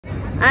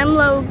I'm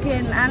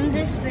Logan and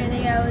this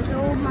video is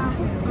all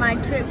about my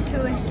trip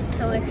to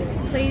Italy.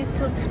 Please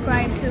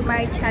subscribe to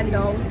my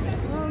channel.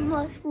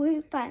 Almost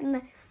week back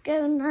now,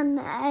 going on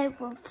the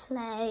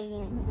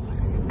aeroplane.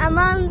 I'm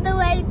on the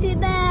way to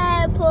the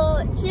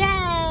airport,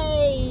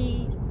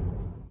 yay!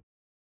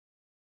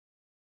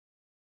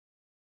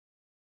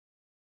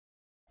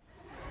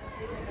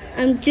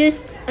 I'm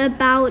just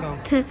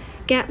about to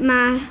get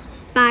my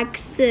bag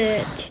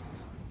searched.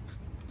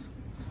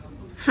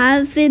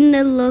 Having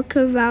a look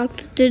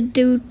around the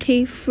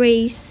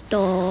duty-free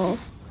store.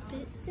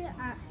 Spits it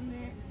at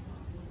me.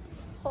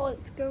 Oh,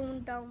 it's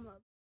going down.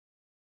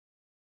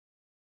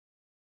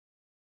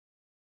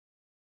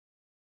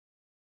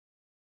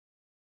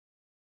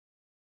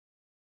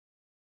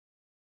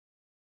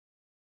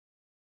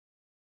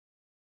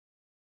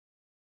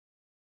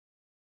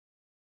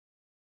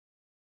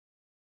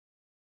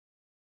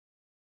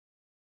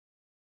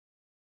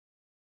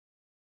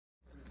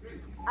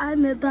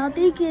 I'm a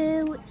Bobby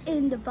girl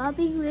in the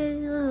Bobby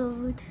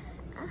Road.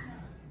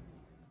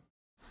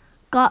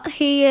 Got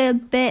here a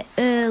bit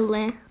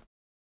early.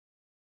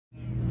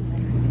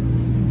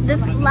 The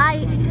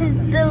flight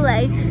is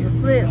delayed.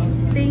 We're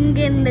being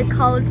in the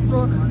cold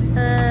for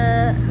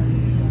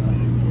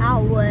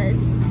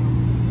hours.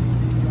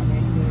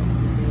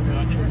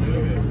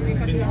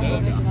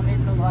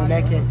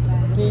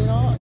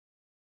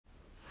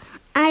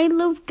 I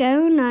love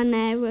going on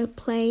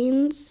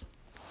aeroplanes.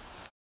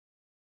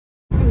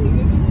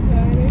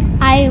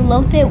 I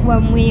love it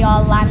when we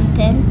are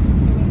landing.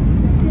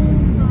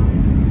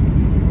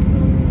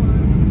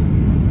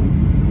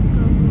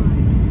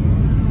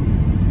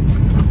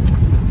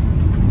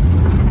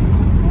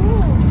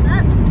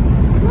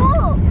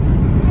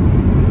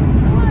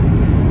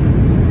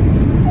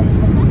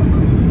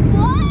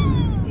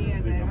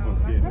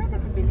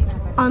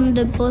 On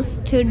the bus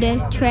to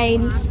the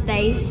train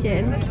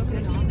station.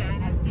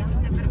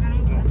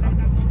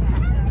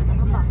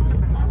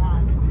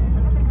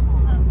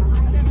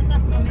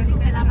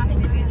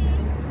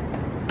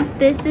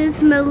 This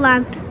is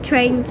Milan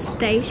train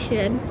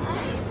station.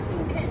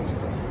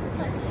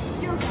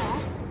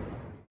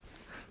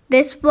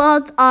 This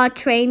was our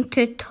train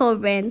to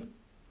Turin.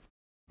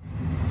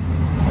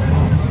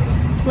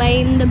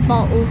 Playing the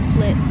bottle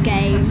flip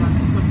game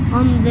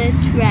on the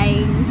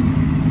train.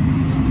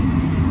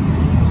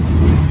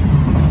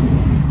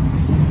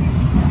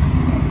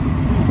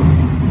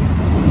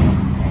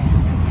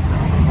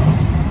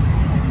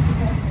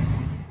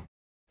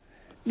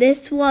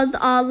 This was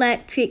our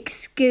electric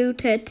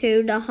scooter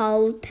to the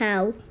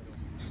hotel.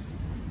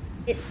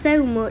 It's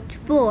so much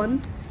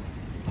fun.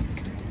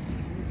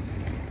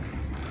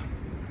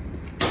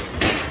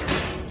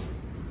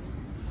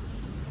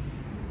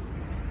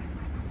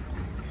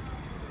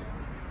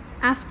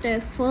 After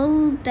a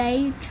full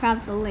day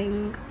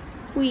travelling,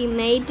 we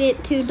made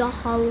it to the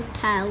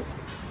hotel.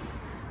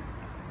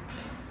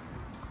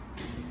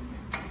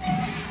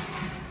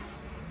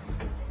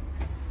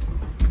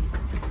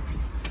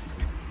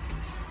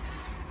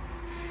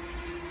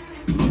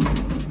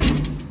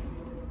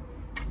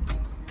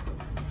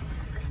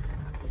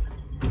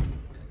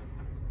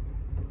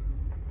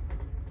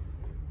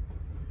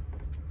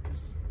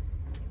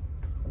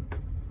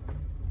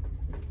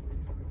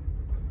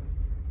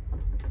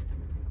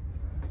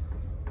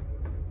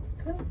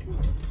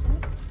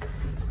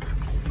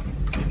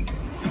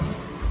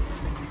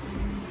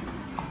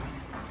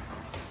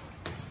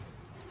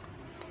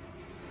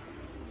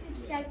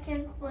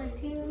 Checking for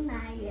 2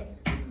 nights.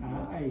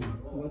 Hi,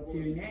 what's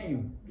your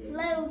name?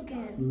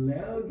 Logan.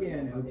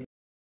 Logan, okay.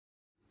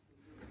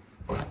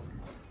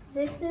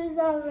 This is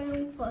our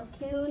room for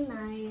 2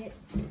 nights.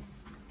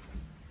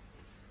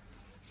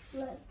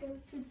 Let's go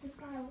to the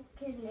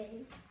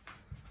balcony.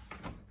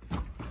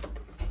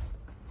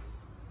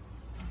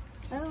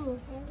 Oh,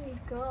 very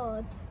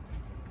good.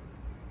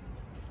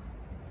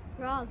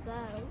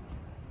 Bravo.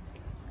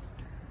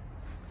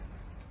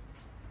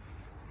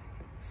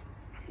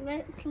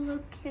 Let's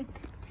look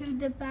into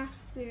the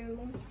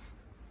bathroom.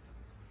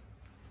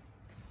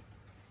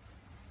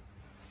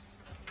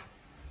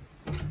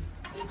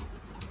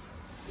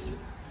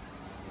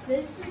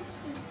 This is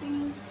the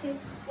thing to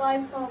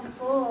wipe our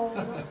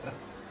balls.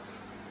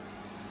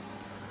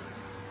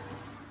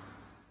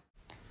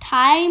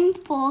 Time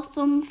for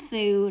some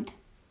food.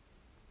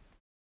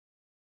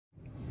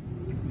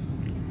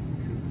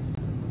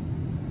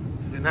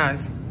 Is it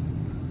nice?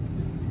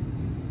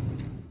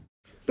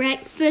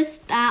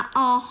 Breakfast at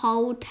our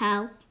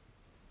hotel.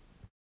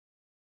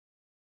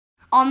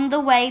 On the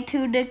way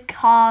to the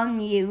car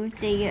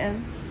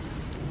museum.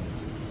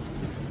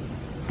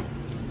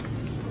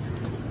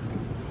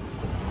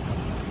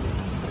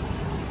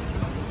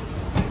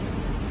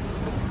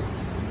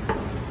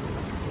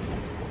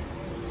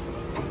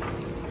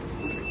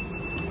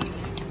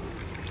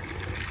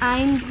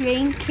 I'm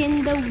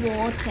drinking the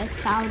water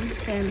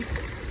fountain.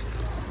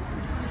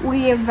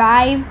 We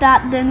arrived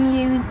at the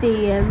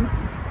museum.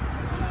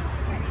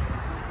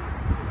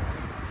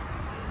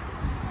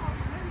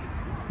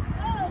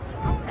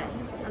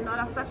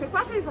 Allora aspetta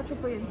qua che vi faccio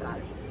poi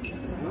entrare.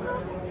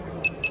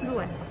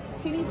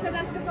 Si inizia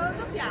dal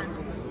secondo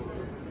piano.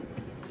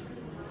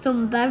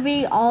 Some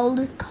very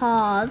old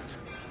cars.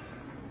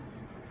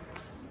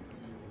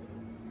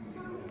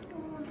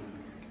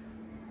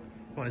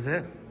 What is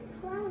it?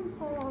 Clown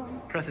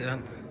horn. Press it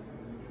then. I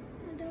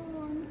don't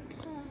want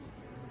to.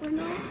 We're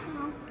not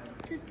allowed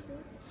to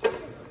touch it.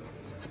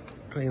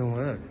 Can't even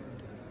work.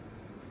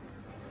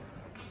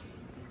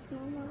 No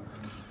one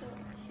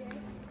touch it.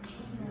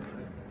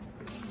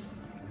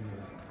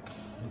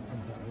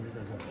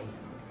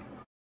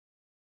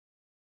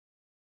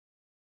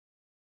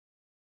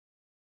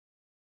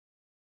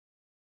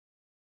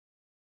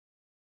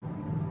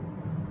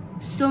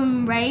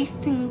 Some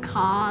racing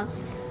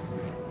cars.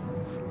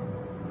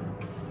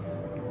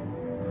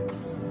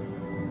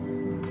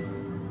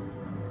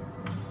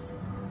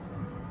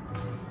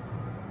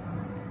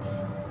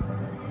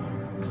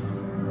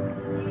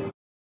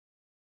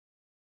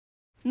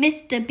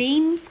 Mr.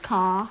 Bean's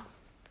car.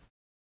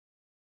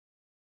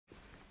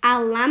 A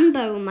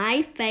Lambo,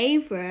 my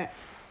favourite.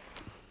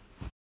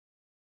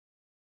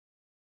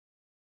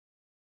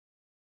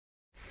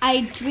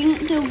 I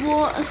drink the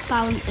water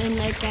fountain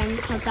again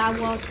because I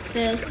was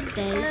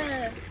thirsty.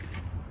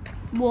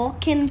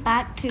 Walking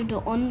back to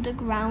the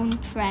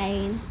underground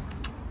train.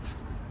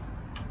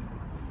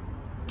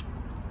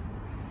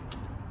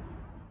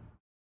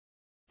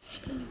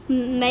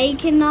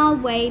 Making our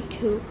way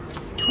to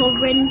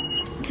Turin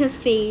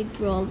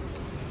Cathedral.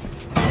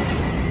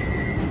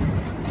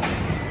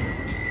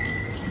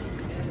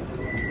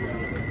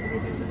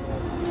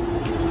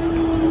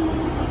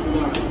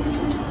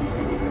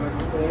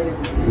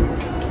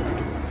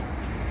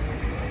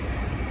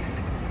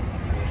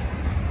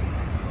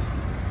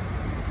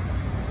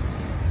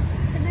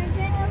 Can I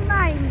get a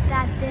line,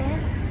 Daddy?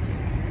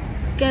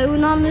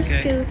 Going on a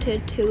scooter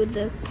to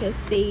the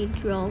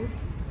cathedral.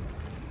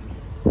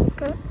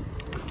 Go.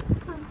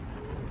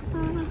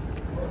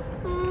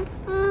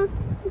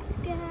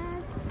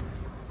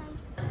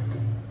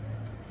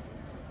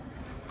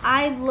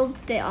 I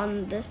loved it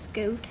on the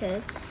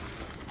scooters.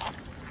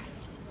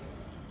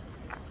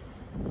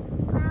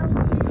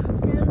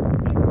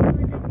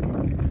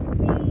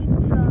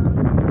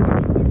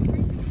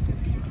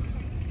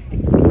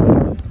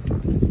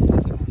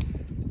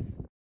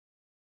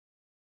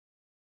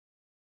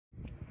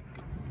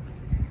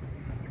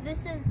 This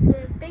is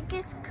the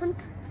biggest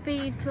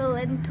cathedral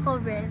in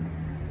Turin.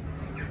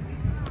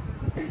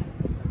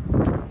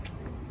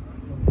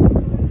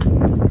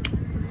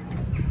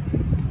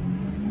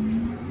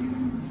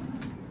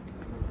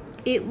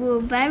 It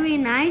was very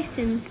nice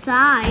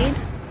inside.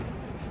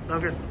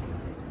 Logan.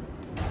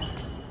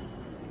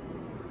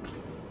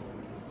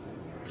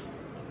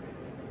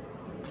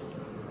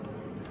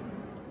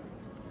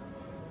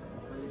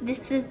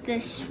 This is the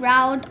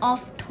Shroud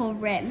of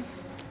Turin.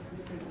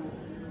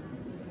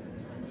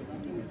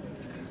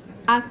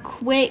 A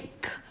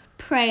quick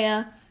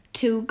prayer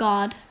to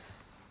God.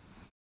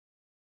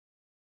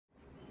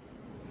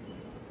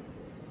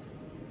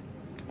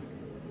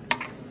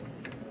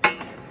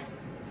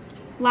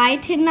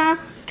 Lighting a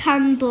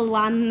candle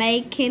and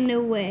making a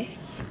wish.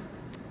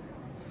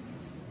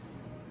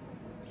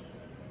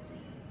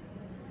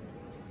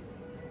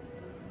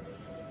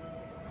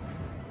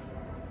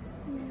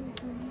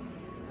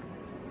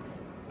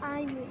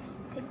 I wish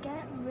to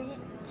get rich.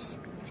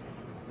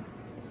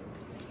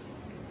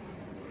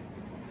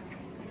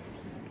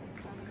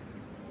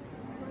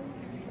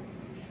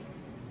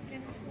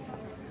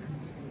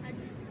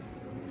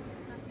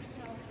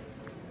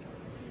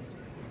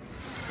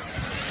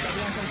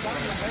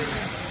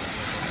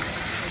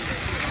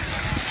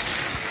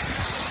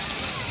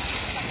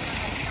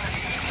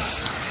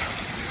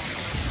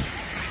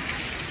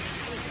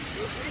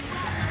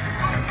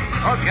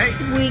 Okay.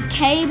 We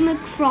came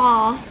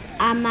across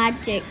a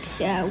magic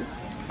show.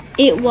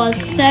 It was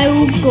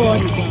so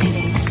good.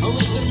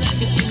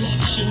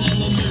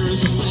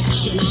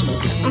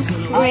 A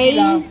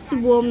crazy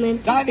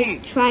woman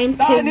is trying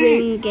to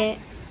ring it.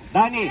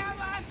 Dani!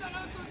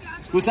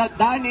 Scusa,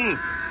 Dani!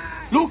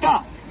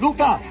 Luca!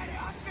 Luca!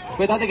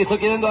 Aspettate che sto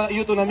chiedendo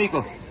aiuto a un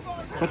amico.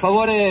 Per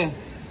favore,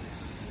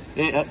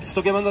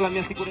 sto chiamando la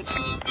mia sicurezza.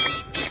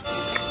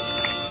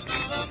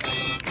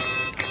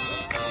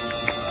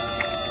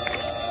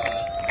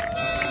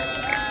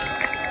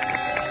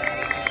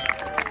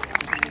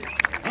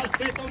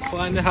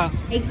 I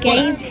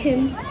gave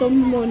him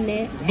some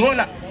money.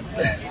 Buona!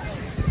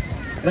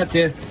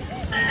 Grazie.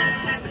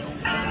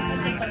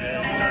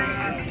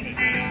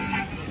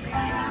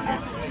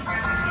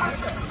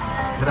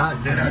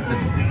 Grazie, grazie.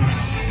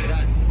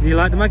 Do you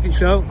like the magic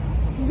show?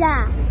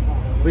 Yeah.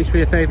 Which was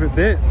your favourite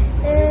bit?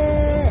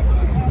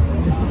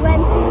 When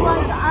he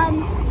was on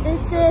the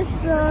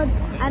surfboard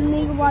and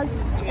he was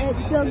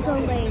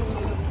juggling.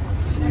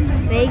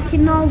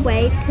 Making our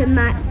way to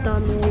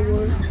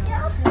McDonald's.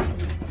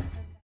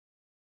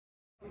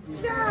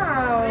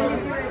 Ciao!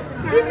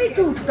 Dimmi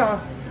tutto!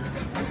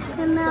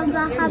 Can I have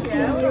a Happy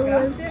Meal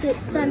with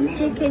chips and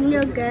chicken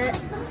nugget?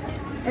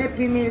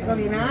 Happy Meal con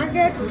i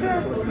nuggets,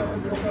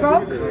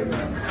 Coke,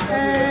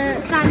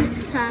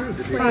 Fanta,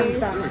 please.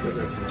 Fanta.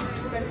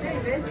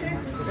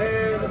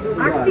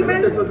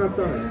 Actimel?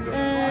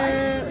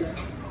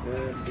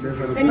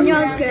 The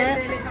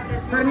yogurt.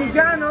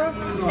 Parmigiano?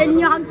 The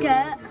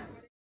yogurt.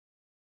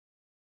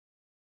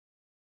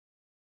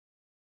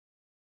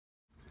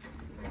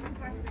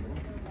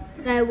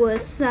 There were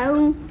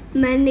so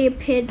many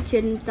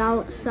pigeons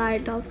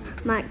outside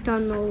of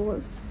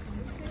McDonald's.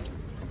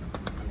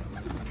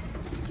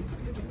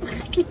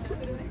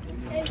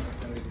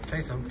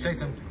 Chase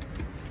him.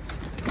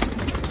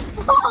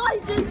 Oh, I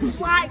just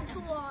whacked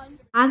one.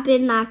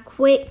 Having a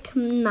quick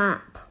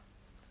nap.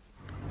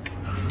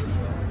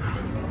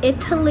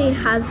 Italy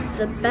has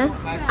the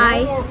best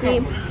ice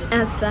cream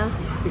ever.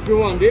 If you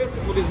want this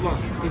or this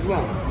one? This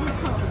one.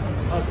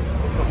 Okay.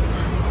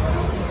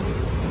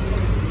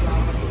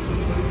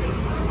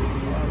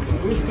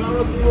 Which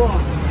color do you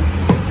want?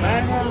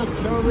 Banana,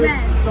 cherry,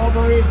 Red.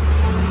 strawberry.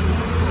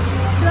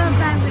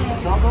 Strawberry.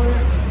 Strawberry.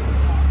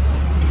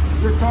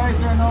 Your choice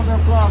and other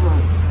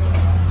flavors.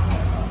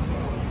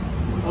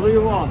 What do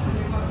you want?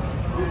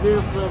 Is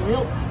this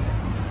milk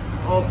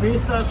or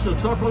pistachio,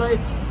 chocolate?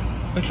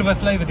 Which of my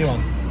flavor do you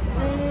want?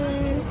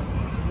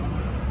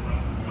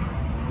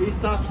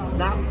 Pistachio,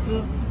 nuts.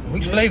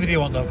 Which flavor do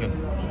you want, Logan?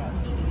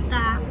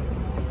 That.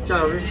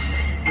 Cherry.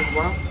 This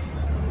one.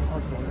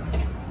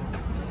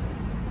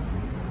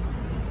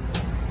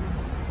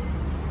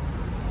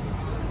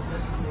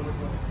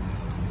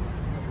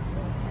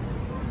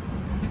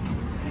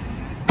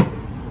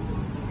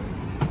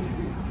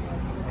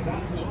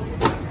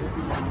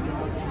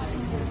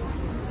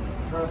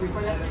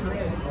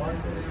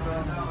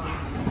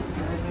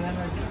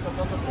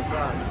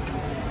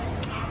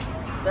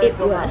 It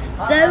was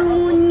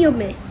so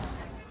yummy.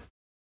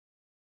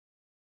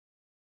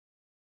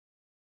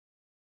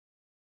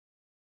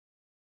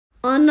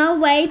 On our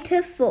way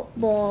to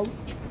football.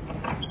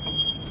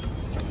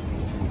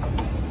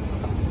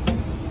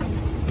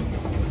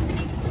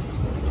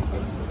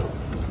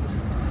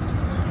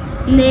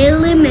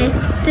 Nearly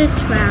missed the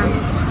tram.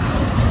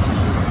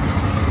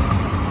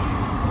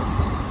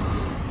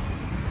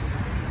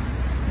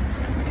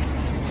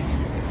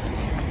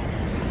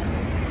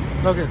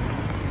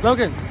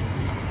 Logan.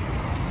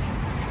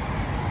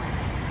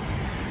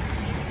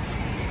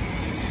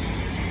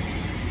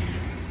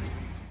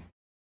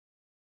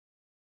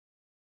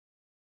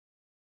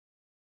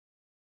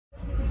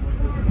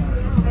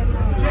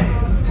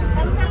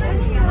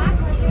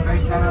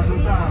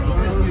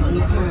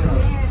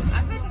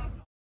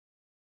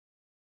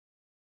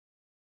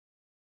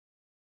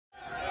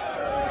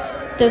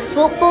 The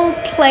football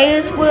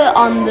players were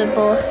on the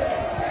bus.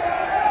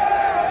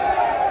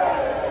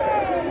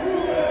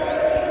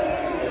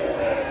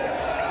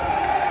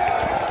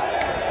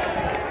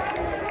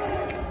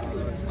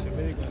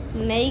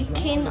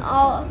 Making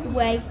our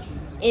way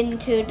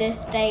into the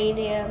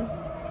stadium.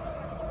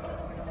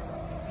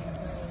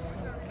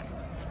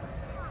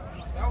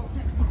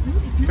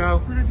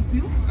 Ciao.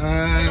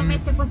 Lo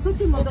mette qua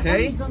sotto in modo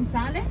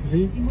orizzontale,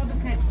 Sì. in modo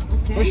che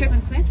ok, Push it.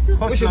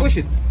 perfetto. Push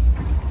it.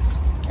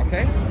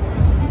 Okay.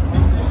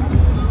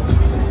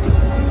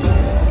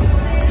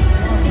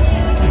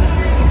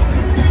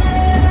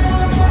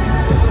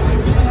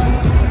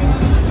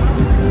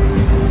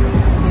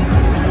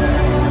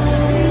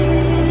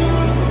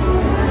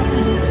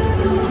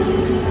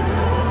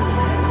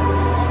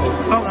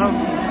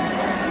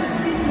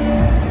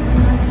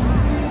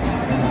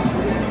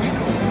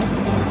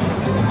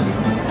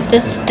 The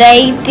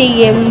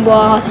stadium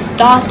was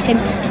starting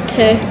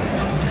to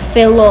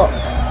fill up.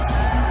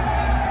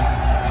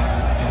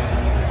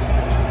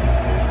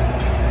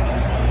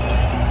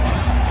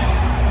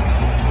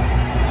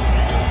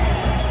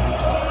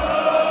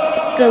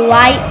 The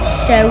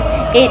lights show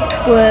it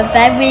were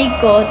very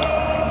good.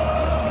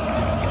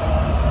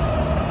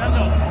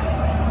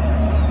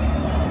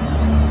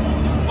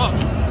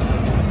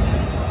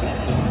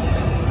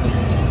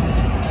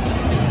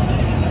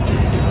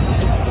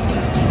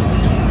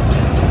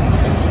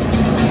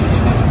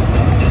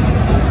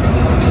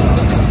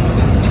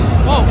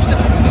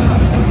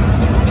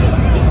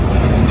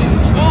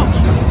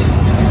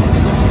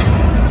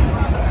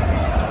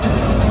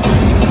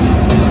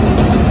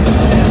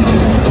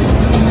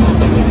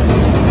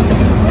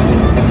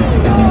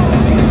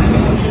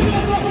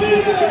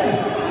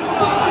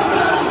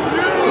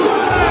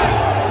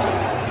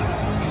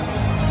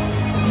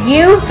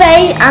 Juve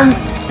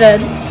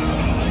anthem.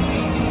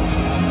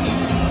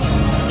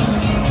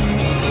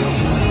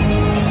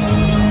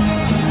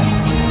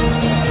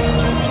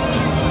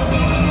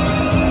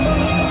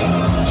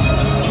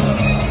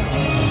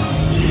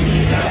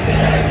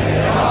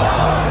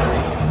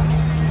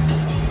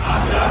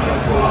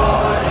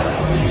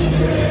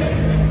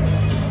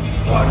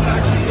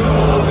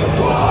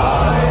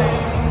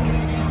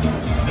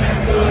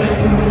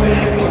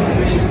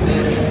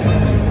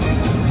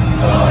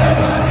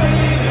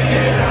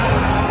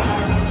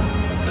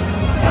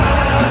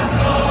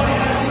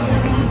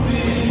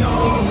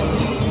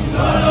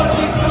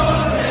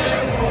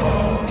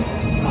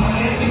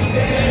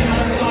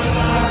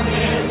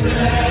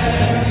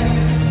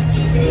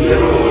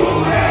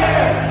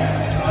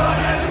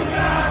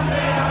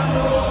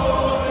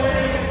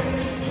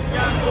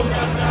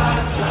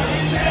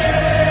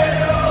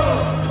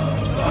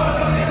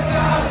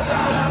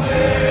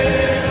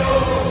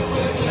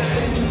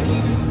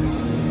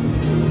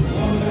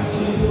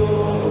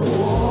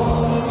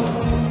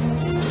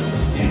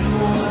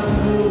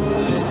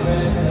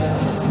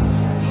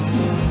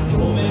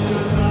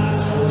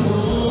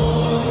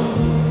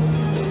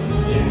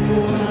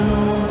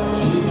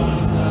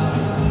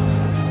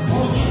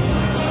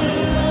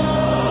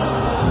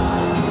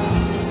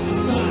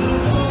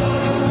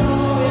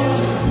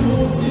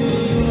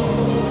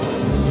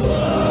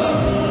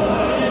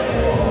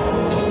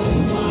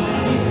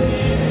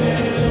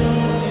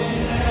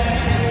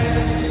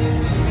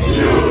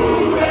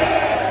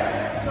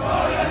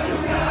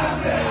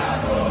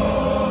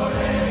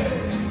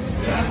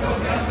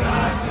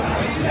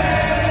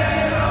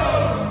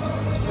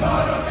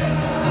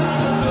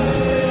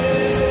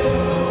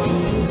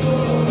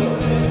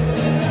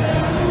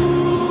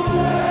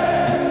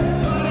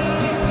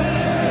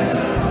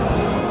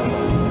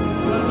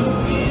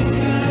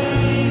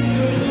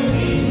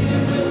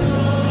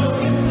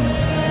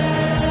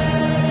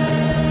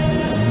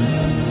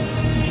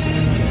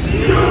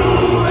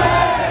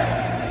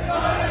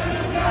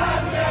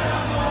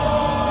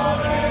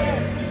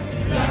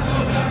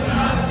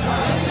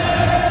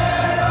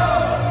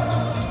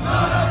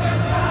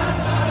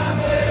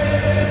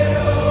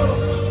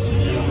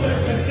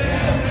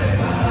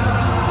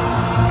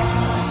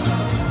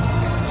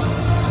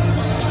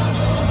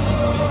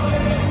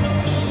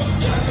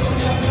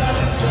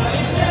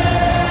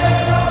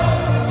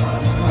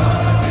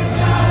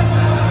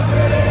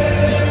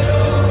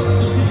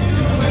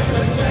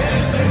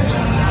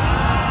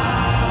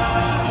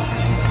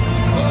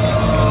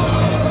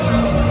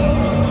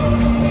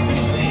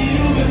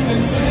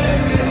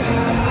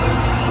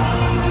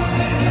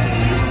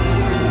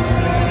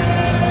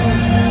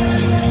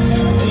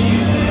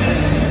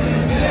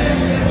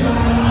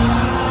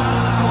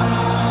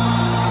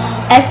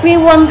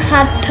 everyone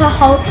had to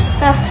hold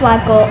their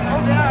flag up.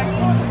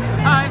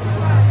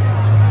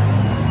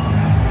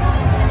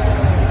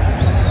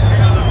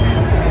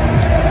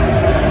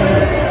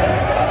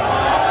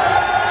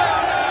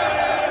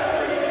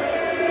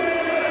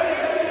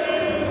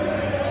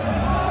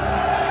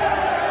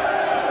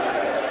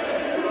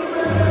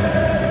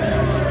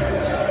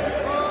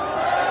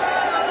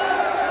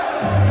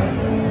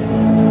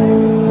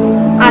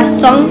 I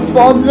sung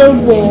for the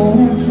war.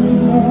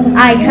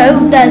 I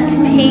hope there's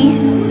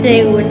peace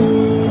soon.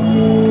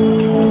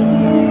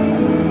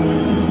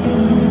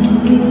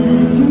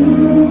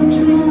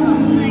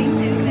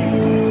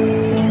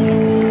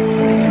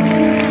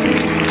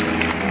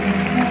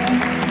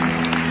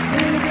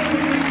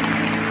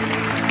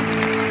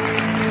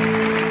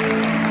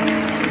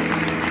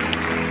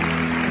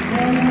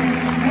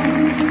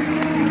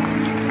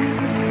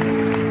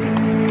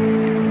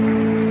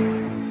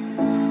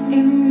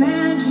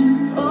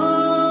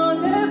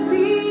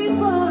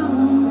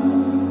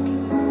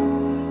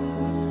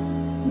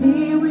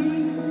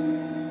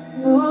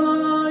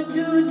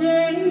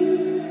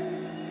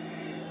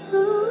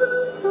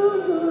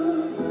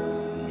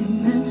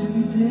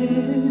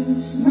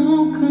 There's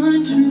no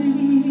countries.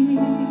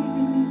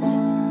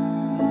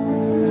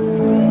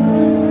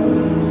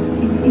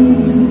 It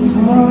isn't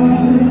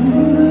hard to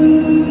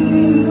do.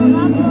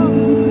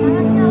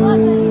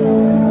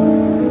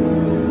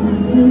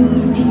 Nothing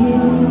to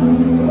kill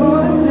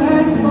or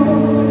die for,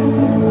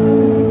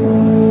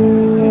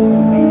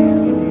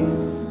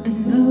 and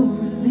no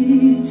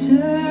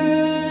religion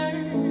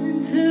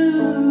to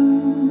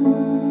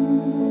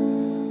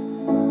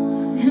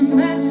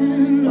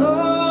imagine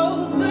all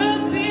the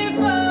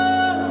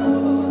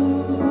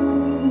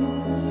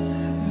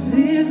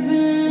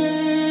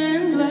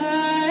living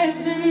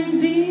life in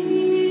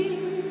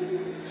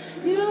peace.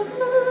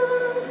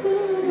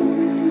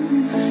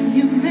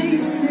 You may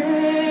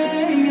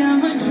say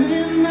I'm a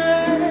dreamer.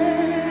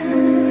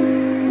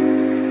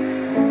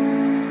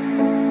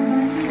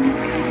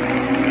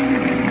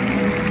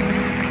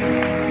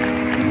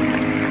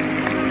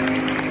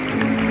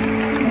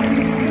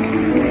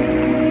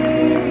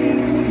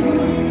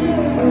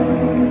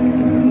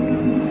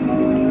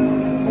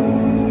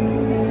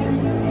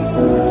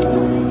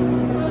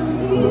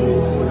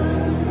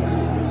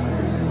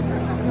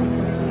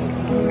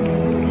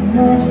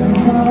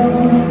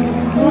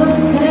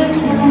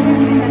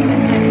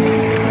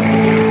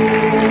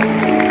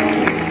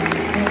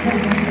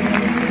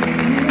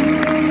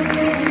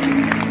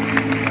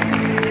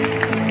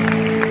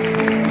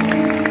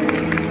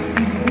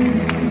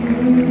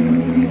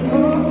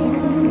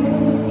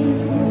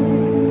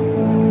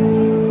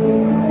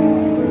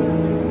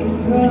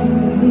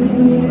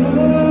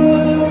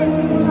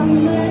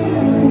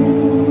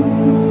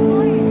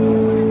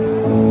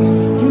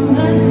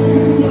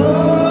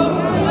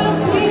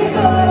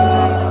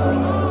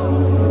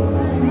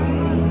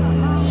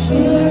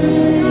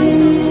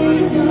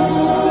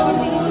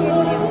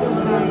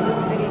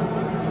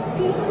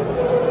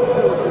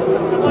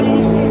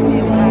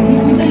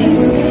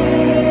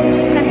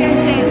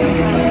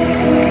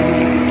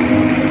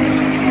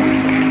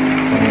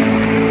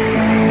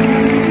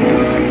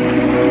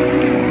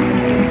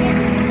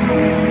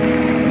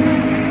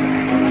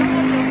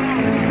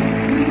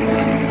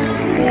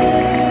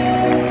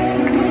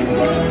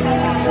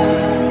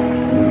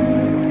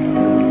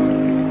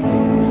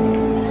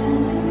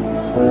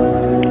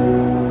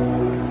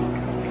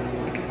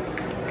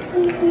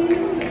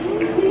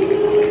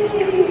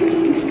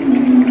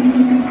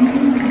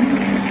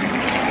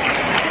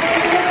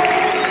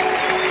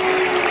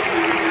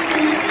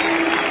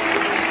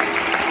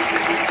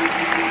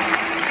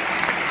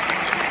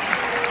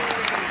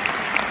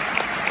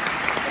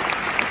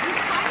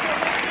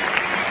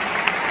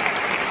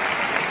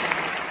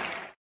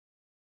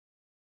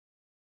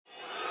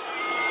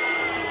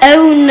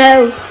 Oh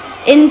no,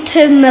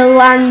 Inter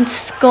Milan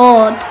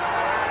scored.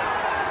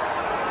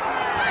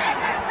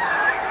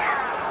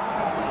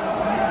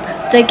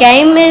 The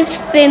game is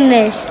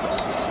finished.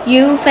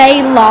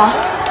 Juve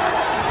lost.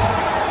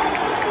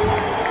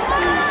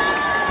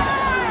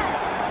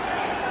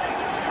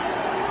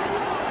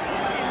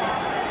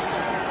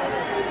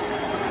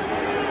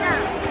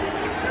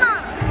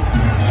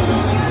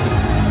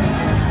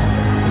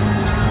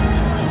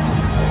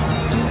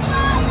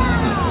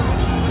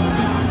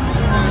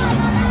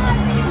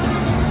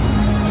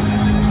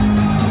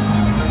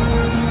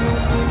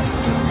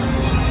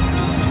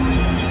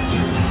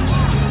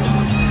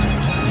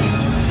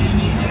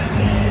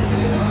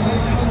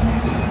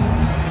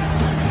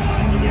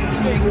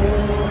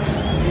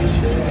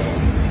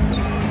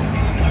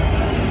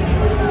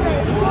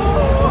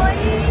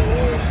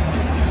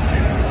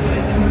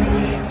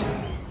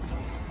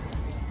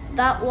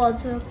 That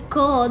was a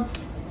good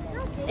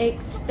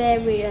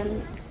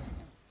experience.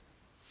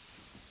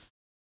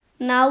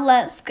 Now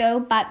let's go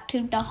back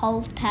to the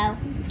hotel.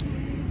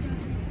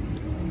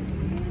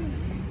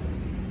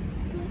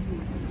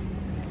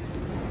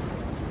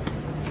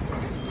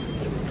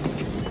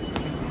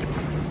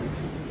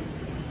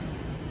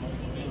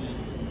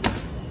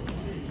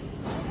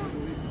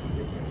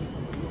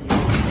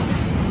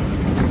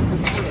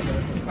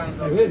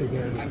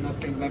 I'm not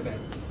paying my bet.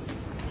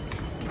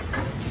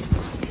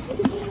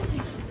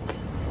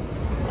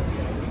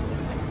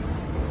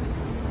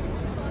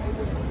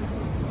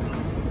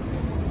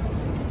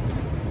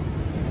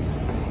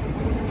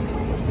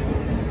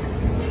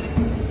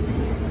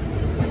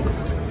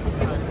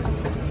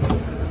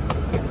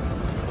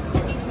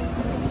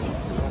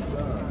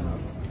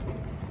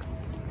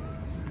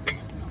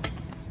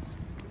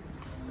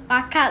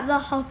 Back at the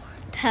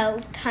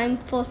hotel, time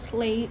for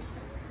sleep.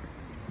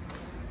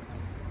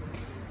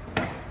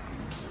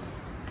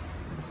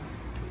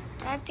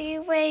 Daddy,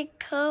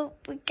 wake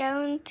up. We're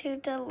going to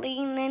the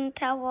Leaning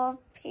Tower of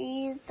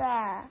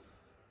Pisa.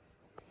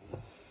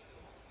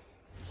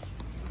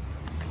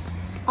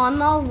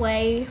 On our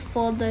way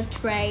for the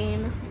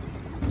train.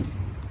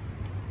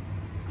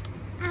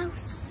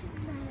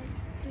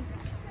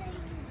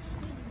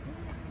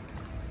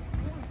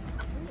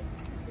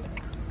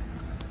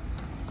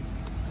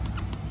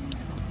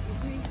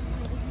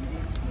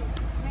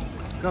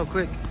 Go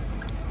quick.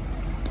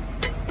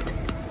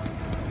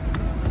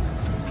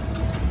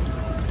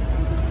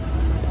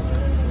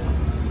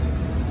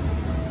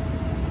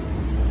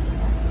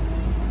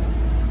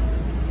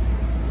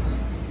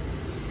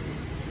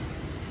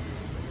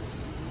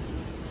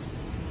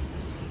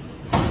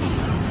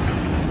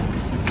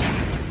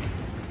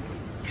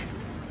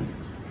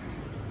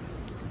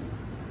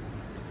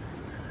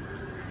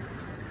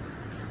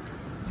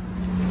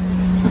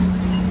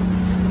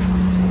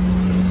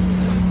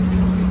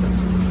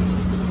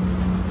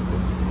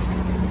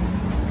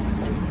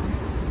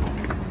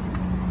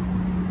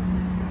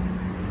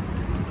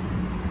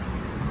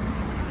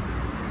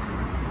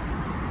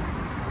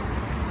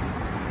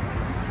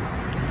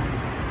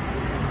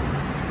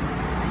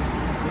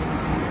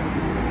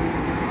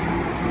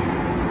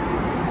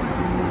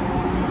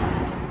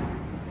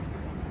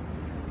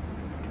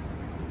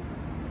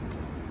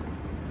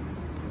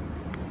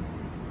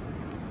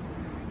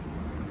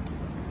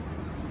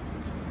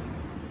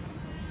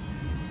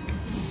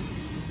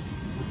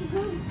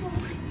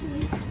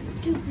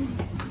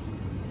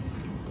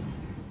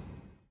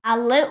 A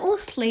little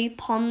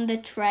sleep on the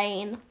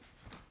train.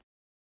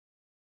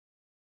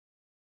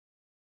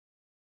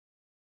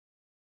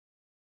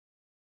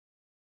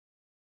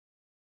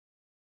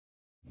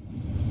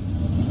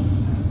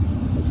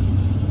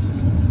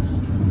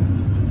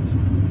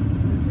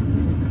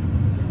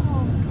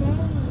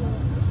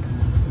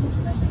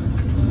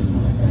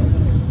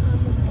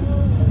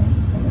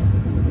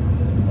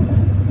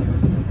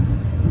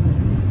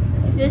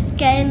 Just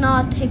getting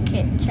our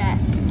ticket checked.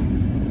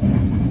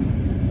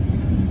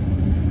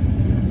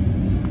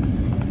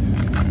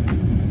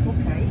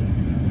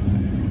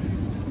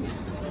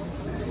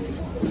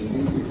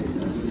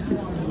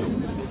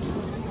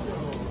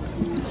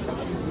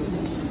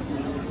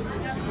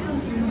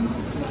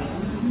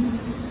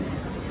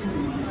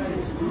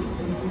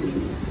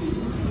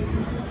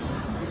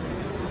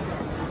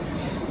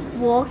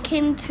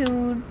 Walking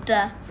to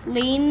the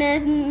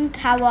Leaning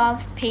Tower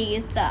of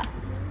Pisa.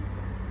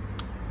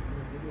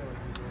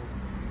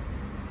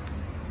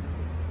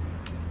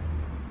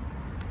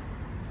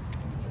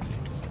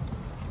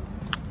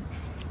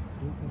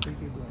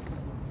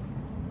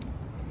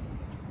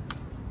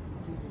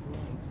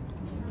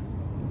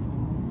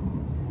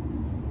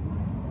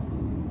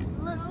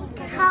 Look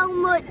how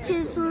much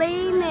is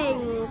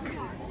leaning.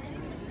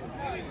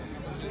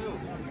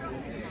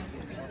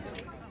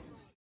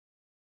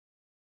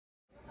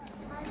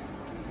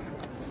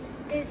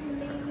 It's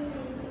leaning.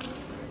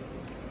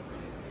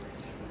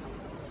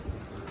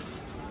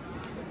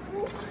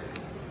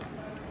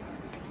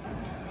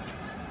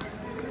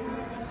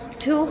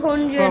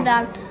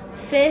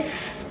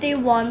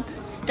 251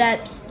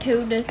 steps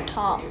to the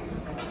top.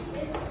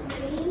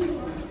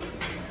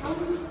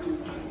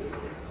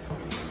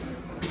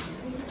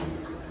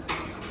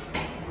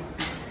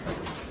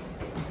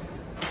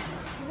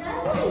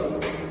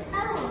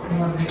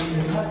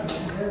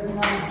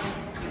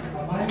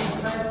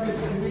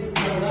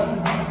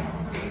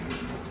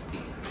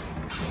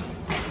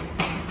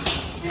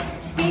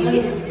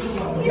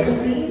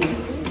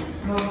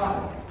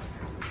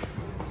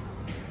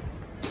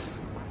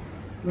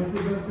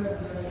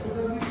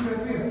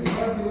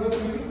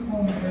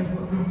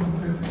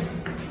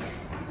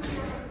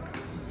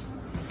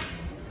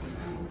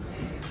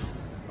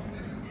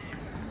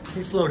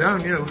 You slow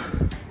down, you.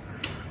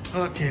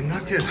 Okay,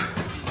 knackered.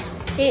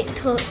 It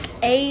took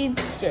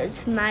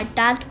ages. My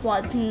dad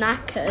was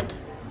knackered.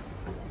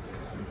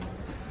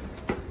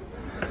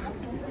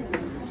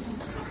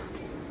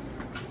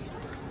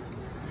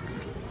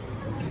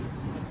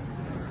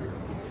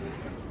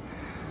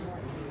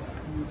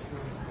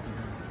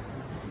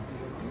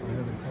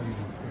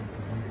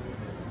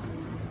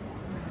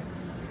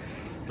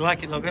 You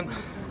like it, Logan?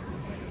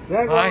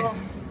 Why?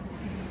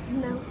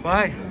 No.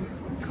 Why?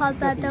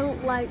 Because I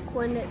don't like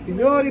when it...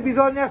 Signori,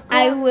 bisogna...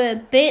 I was a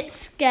bit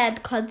scared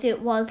because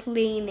it was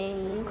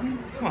leaning.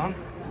 Come on.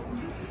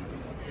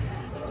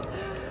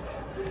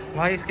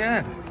 Why are you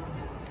scared?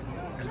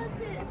 Because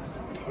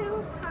it's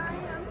too high,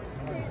 I'm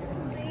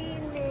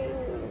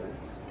leaning.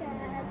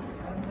 Scared.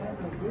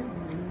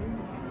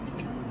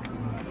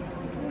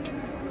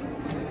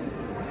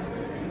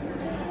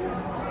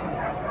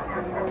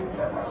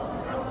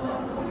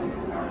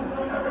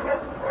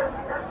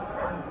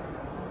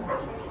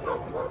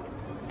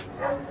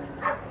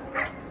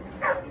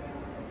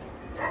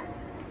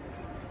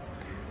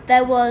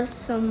 There was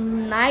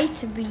some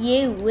nice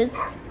views.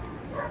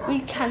 We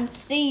can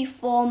see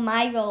 4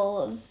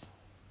 miles.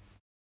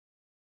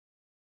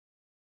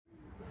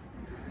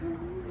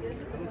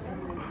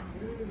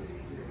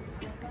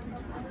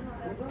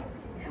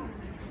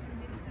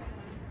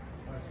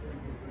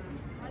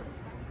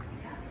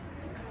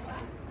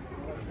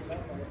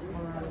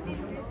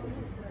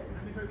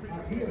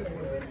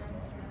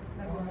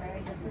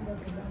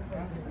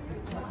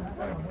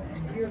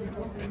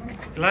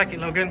 You like it,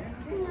 Logan?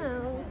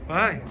 No,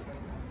 Why?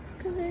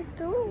 because I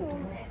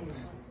don't.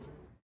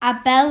 A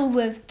bell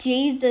with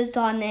Jesus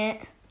on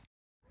it.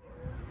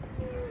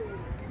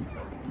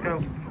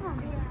 Go.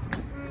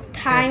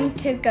 Time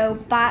to go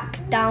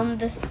back down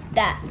the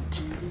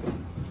steps.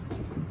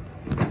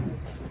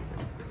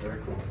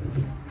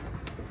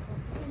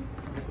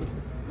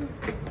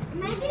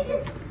 Maybe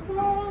just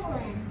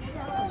falling.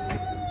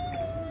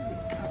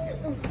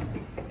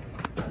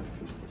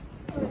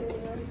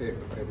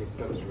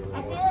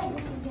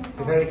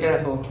 Be very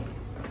careful.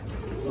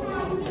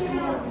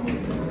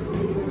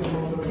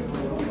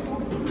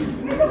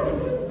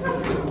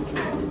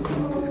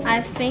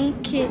 I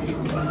think it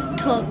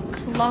took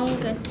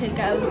longer to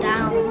go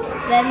down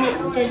than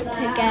it did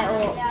to get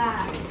up.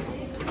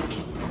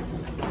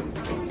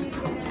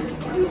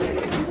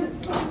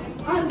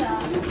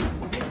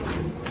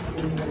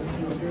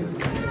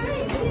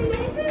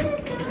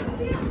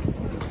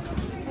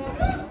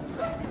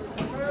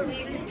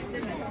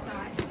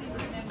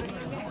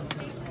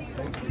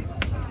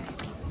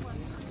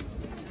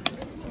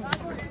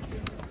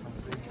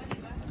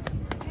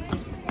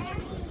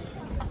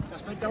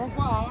 Aspettiamo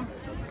qua?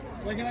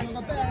 Vuoi che vengo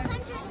da te?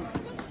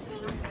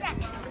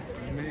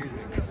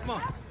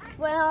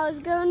 When I was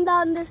going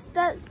down the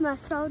steps, my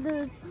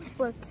shoulders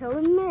were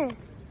killing me.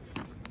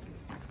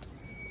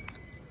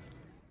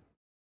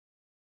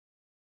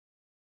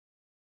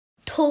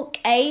 Took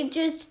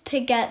ages to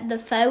get the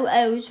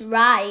photos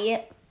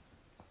right.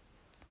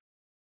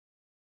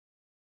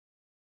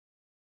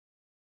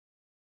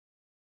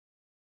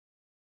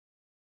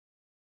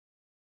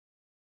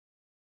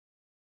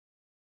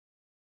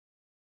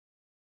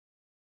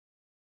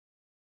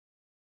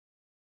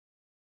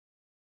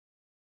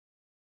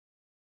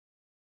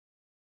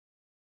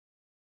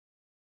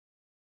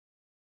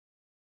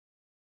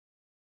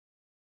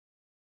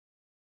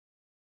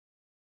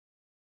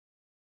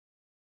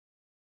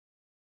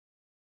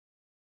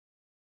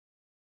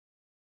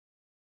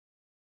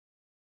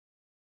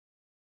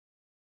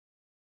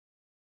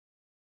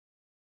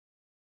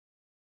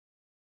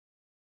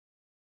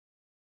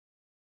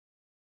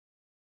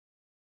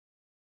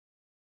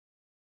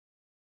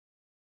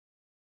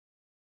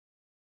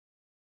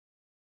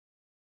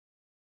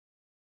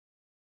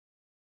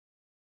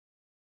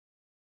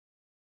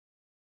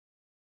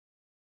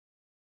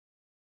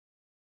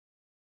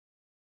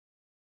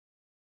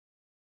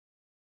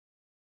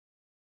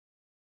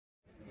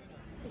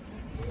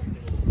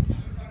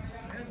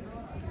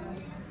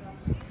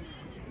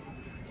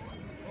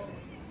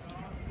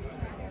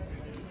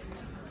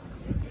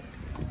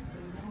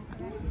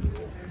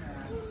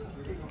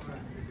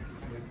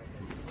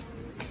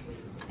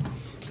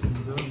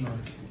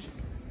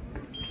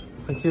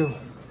 Thank you.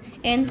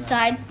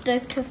 Inside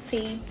the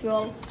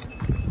cathedral.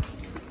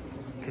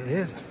 It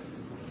is.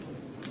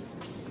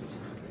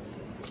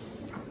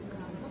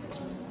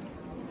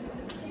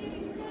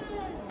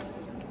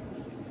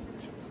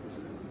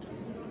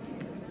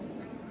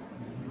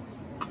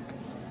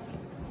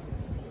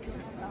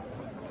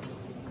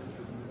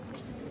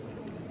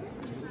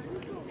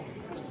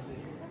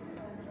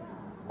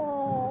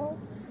 Oh,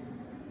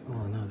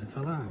 Oh no, they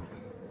fell out.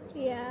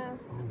 yeah.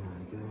 Oh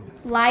my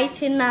god.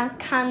 Lighting a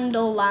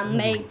candle and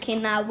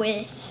making a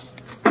wish.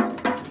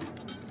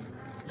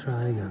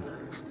 Try again.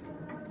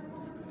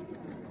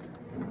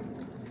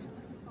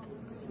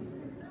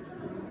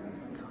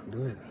 Can't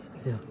do it.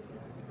 Yeah.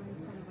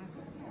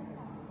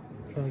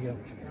 Try again.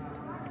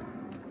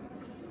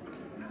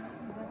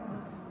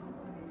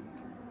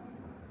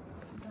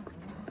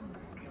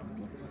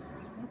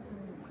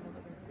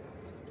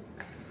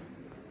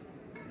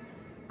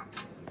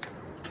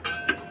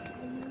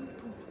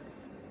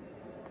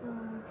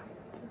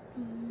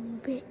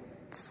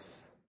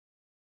 Bits.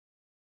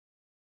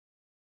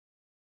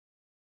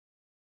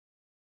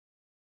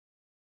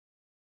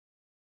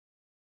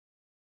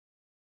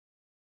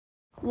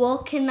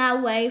 Walking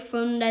away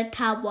from the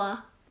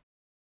tower.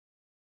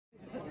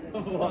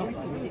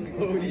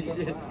 Holy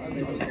shit.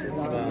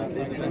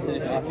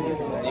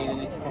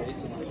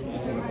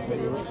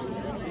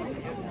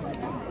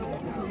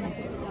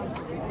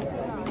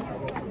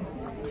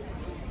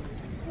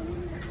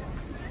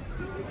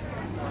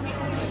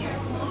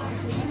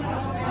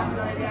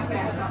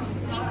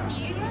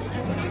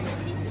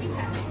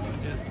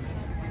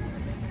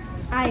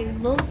 I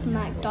love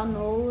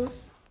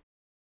McDonald's.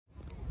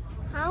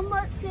 How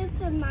much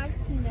is a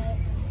magnet?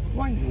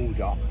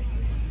 €1.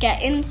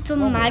 Getting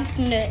some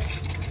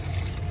magnets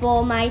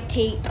for my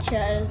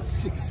teachers.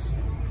 6.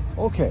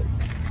 Okay.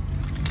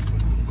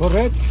 Go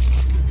red.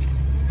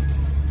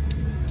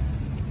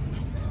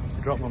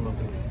 Drop one,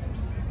 Logan.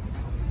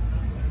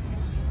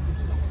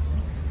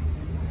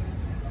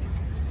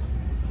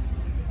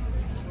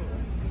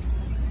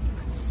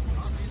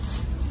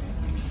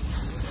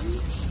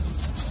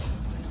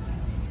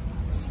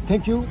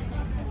 Thank you.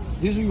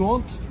 This you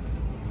want?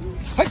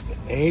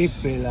 Hey,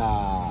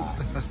 Pela.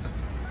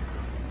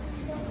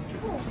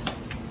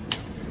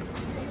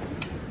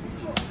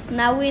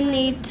 Now we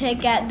need to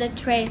get the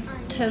train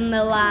to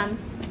Milan.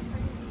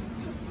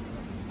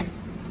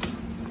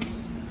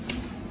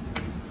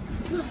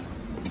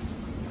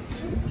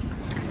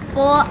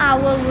 Four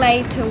hours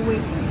later, we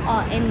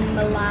are in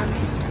Milan.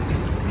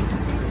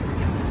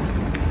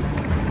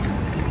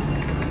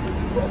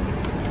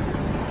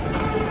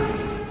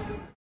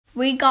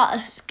 We got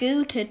a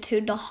scooter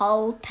to the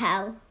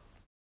hotel.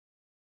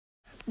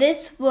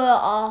 This was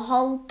our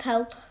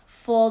hotel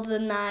for the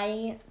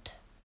night.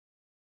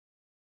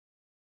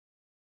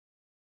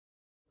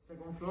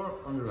 Second floor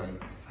on the right.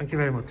 Thank you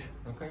very much.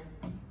 Okay.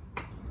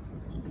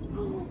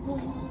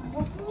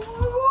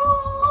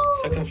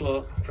 Second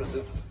floor, press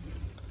it.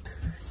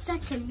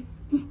 Second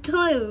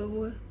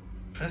two.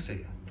 Press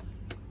it.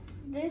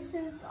 This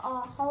is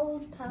our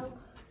hotel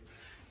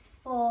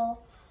for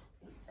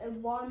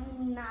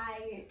one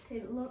night.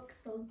 It looks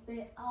a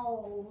bit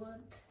old.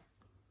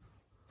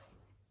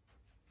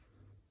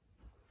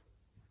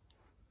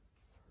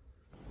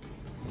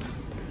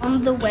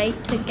 On the way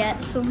to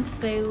get some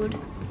food.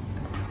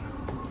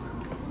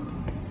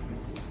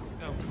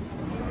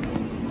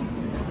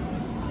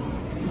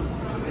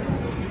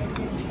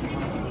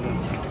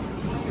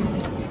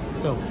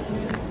 So.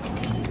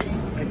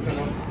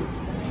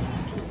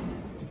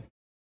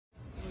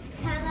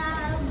 Can I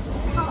have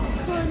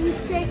popcorn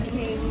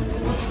chicken?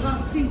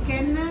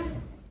 Chicken.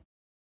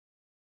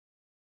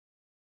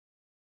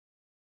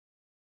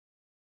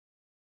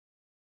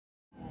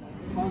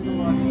 I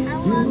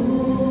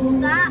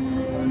want that.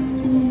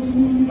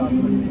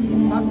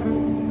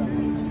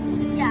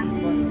 Yeah.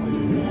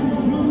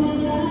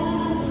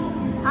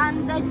 And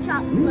the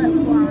chocolate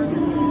one.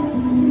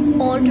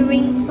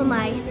 Ordering some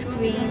ice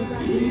cream.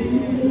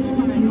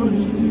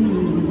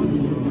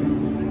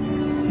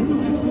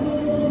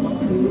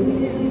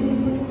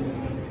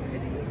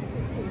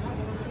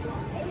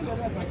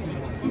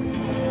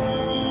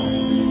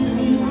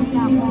 And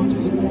that one.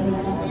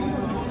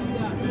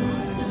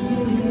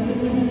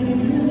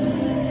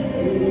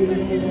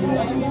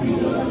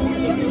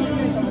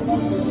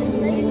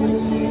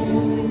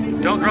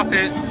 Don't drop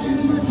it.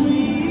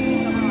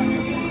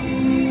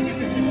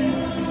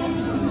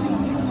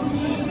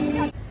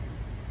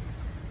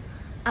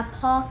 I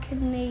park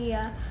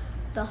near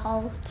the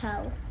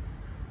hotel.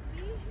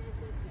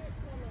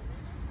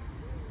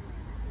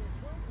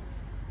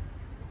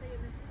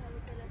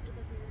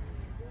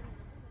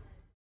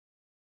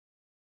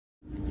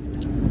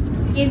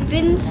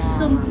 Giving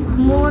some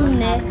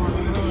money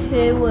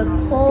to a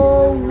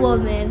poor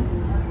woman.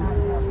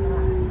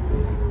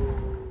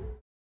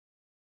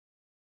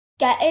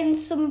 Getting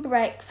some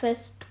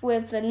breakfast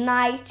with a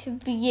night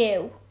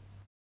view.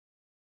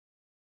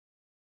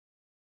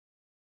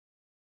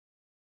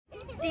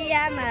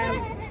 DMO.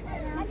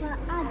 Have an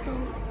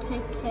adult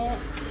ticket.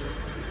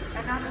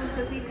 An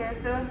adult ticket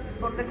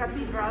for the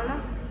cathedral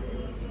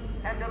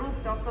and the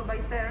rooftop by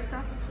stairs.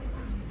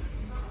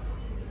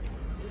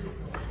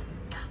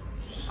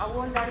 How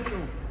old are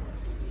you?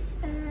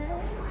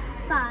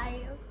 5.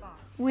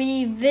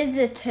 We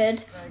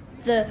visited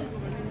the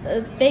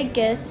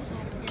biggest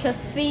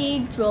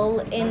cathedral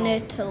in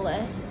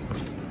Italy.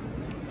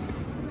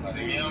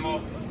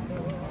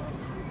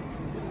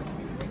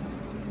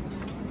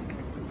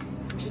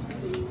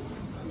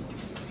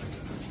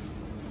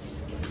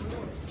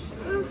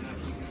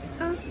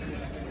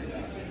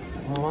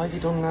 Why have you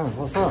done that?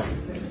 What's that?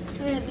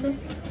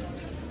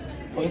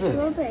 What is it?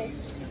 Rubbish.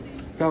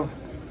 Go.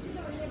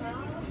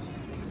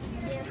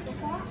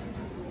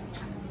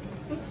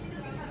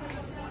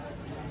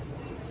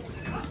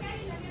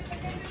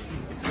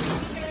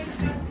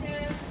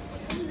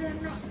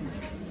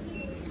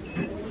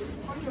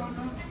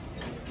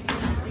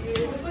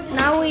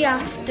 Now we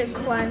have to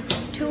climb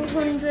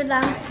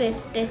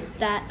 250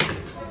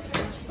 steps.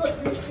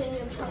 Put this in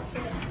your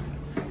pocket.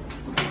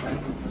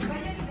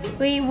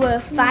 We were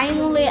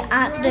finally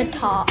at the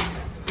top.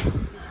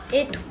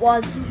 It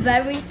was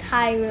very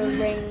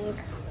tiring.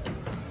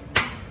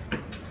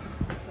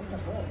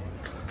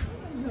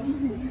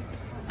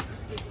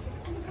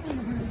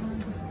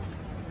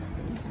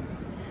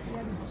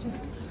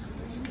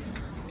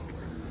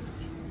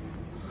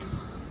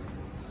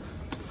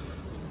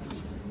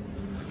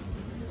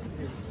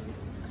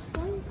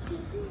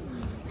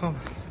 Come.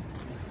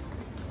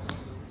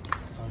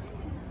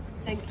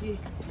 Thank you.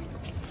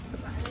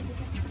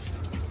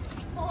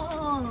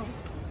 Oh,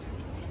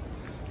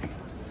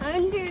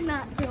 I'm doing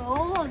that to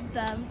all of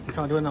them. You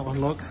can't do it in that one,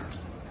 look.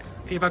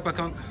 Get your bag back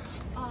on.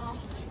 Oh,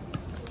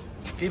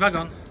 Get your bag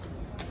on.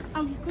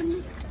 I'm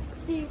gonna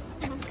see if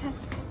I can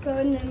go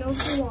in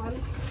another one.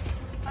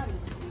 I'm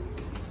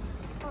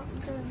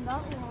doing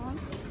that one.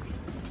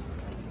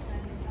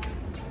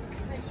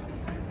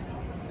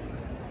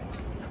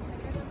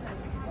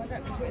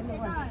 because we're in the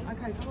way.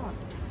 Okay, come on.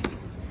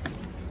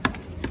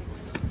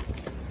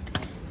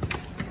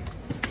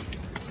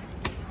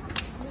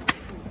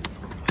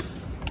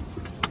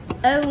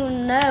 Oh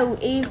no,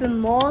 even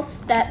more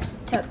steps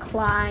to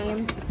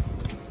climb.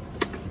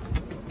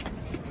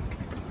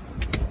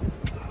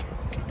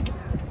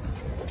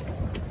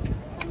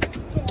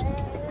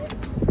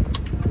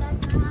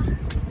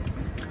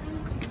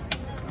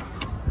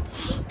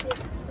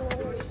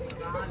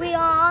 We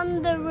are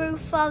on the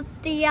roof of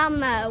the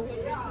duomo.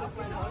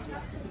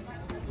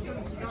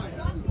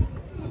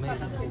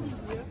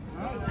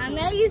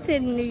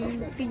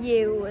 Amazing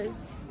views.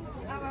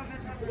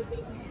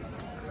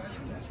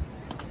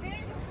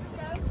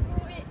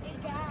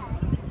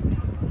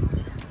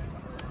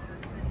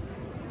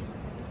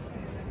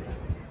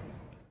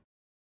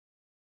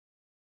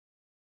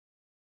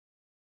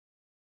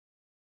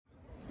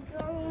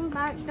 Going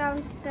back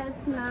downstairs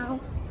now.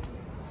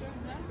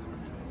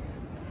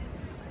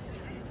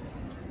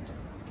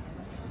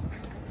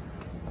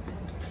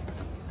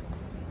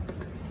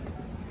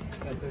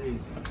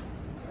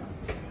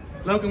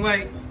 Logan,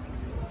 wait.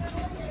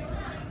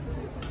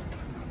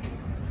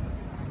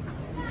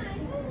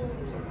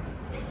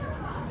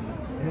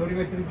 Devo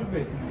rimettere i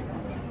giubbetti.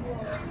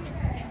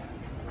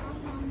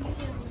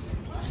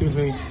 Excuse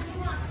me.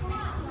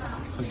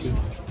 Thank you.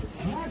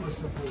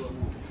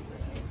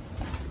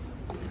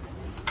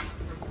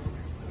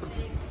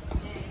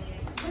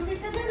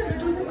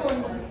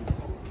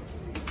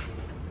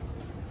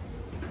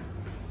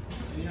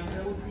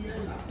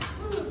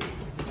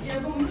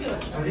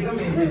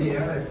 Praticamente lì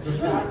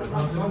adesso la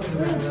prossima volta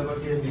dobbiamo la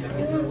partita di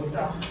Milano.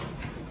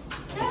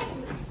 Certo.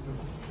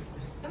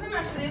 A me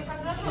Marcia devi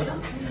fare da sola?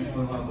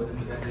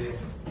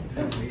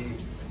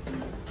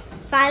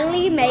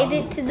 Finally made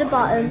it to the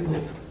bottom.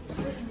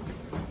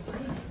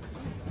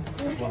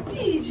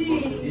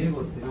 Dici?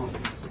 No,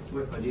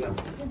 come facciamo?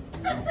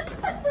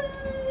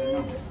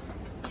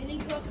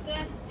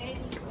 Elicottero.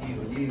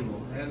 Dico,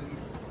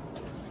 Elvis.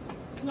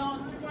 No,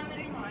 quando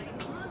rimani?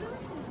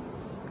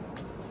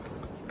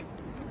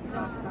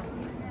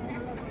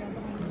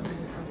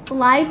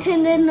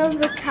 Lighting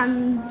another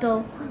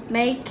candle,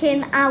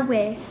 making a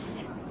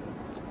wish.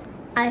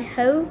 I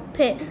hope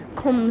it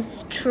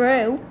comes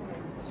true.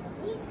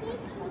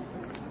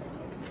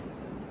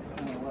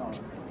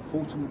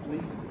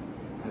 Fortunately,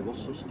 I was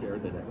so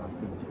scared that I asked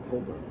them to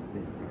cover the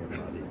entire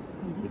body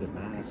with a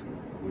mask,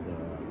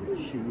 with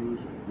shoes,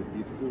 with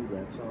beautiful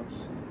red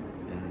socks,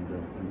 and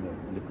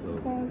the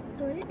clothes.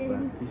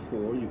 But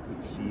before you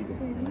could see the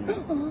hand,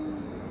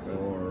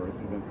 or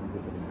even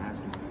under the mask,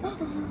 you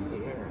could see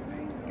the hair.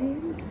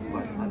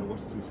 But I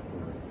was too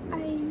scared. I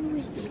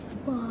wish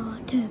for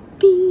to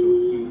be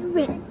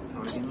rich.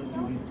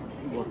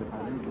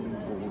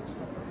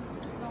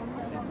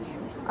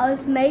 I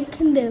was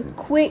making the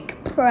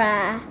quick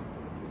prayer.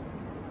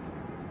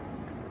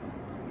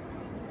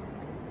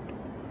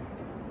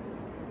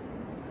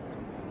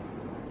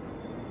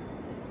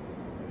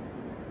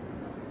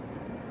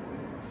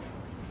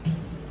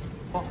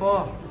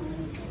 Papa.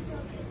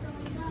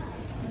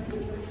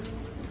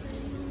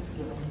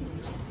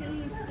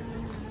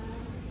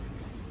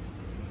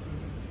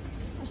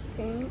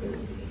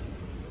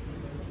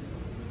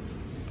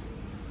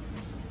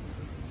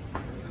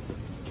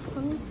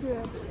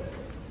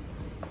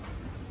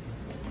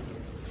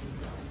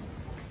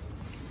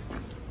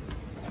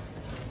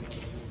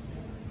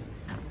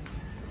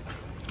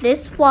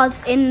 This was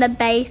in the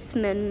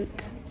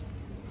basement.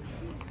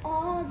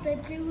 Oh, they're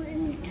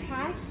doing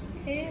tasks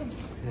too.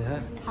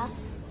 Yeah.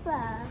 Tasks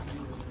there.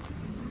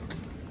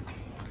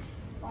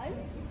 Why?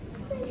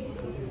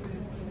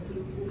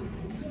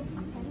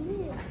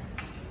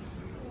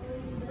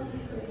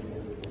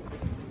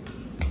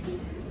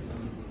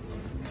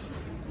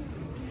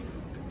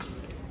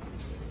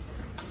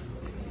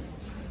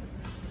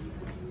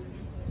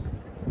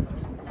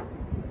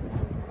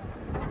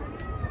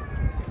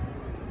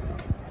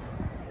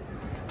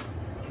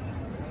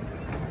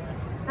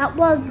 That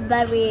was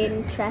very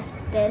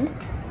interesting.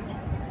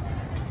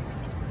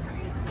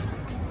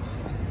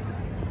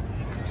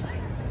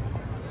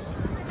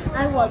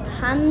 I was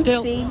hand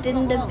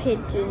feeding the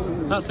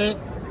pigeons. That's it.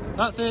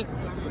 That's it.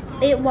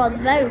 It was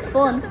very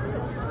fun.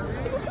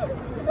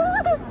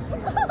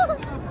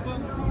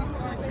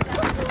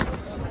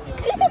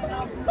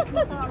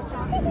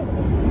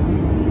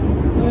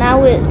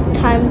 Now it's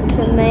time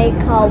to make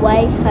our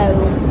way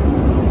home.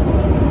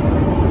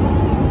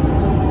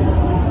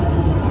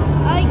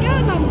 Are you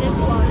going on this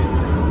one?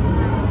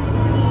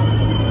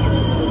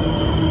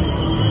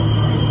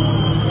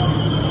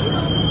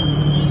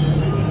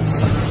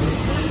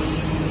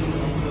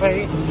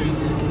 Wait.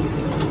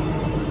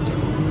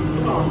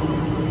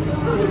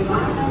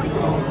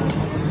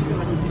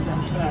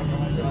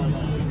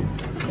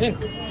 Yeah.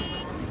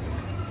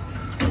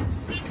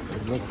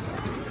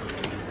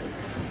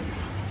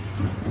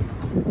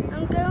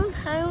 I'm going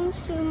home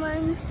soon.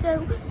 I'm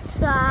so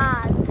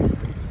sad.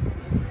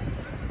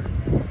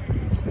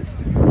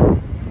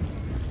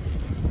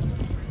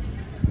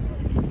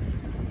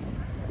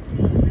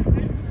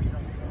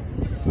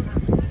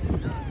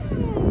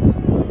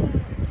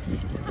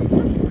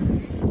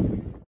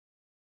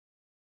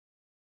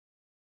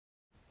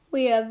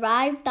 we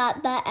arrived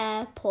at the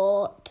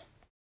airport.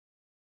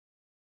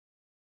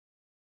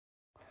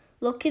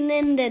 Looking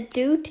in the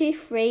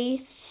duty-free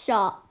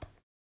shop.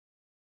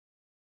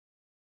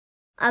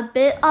 A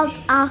bit of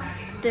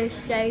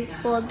aftershave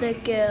for the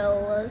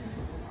girls.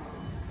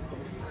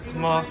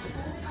 Smart.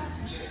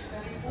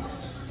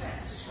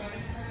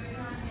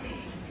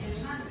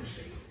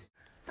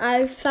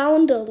 I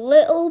found a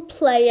little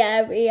play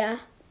area.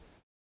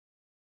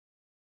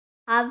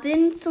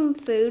 Having some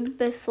food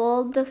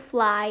before the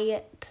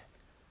flight.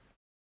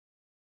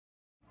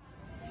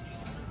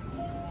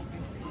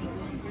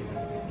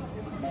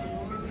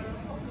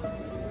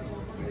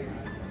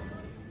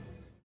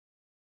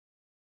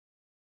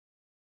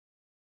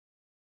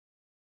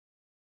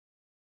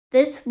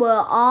 This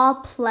were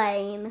our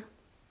plane.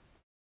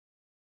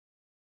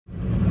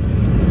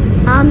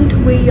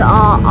 And we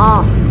are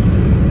off.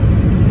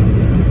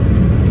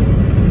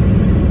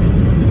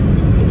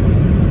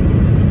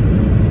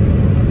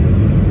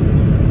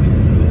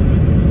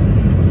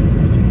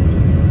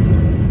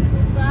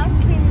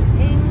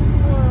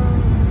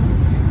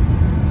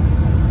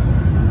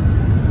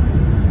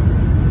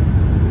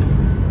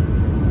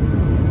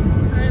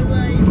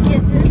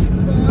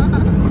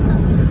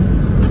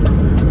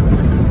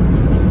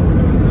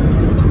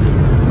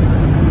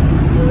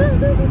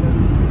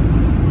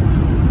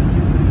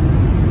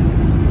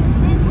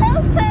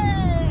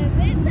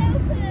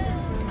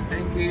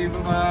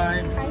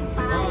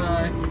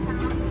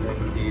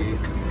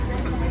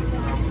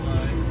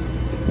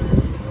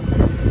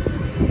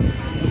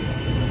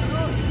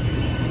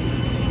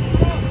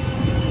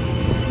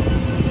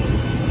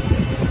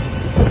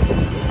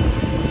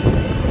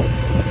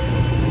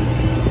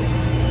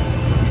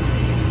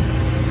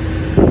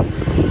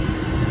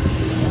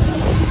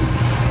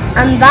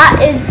 And that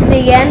is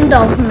the end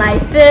of my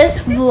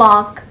first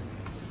vlog.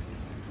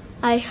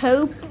 I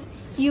hope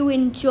you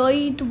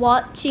enjoyed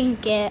watching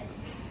it.